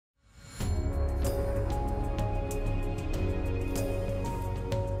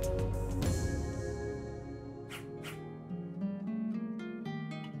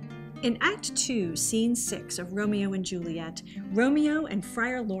In Act 2, Scene 6 of Romeo and Juliet, Romeo and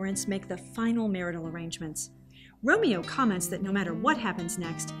Friar Lawrence make the final marital arrangements. Romeo comments that no matter what happens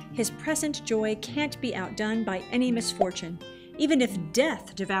next, his present joy can't be outdone by any misfortune. Even if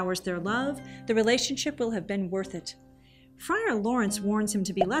death devours their love, the relationship will have been worth it. Friar Lawrence warns him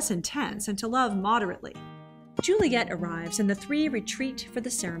to be less intense and to love moderately. Juliet arrives and the three retreat for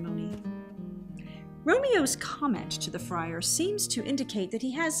the ceremony. Romeo's comment to the friar seems to indicate that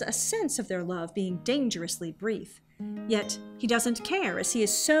he has a sense of their love being dangerously brief. Yet he doesn't care, as he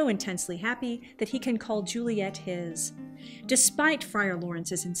is so intensely happy that he can call Juliet his. Despite Friar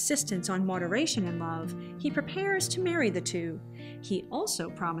Lawrence's insistence on moderation in love, he prepares to marry the two. He also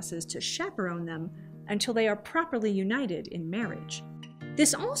promises to chaperone them until they are properly united in marriage.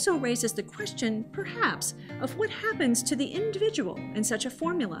 This also raises the question, perhaps, of what happens to the individual in such a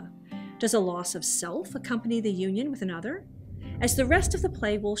formula. Does a loss of self accompany the union with another? As the rest of the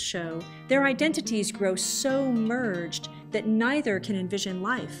play will show, their identities grow so merged that neither can envision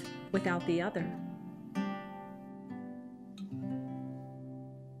life without the other.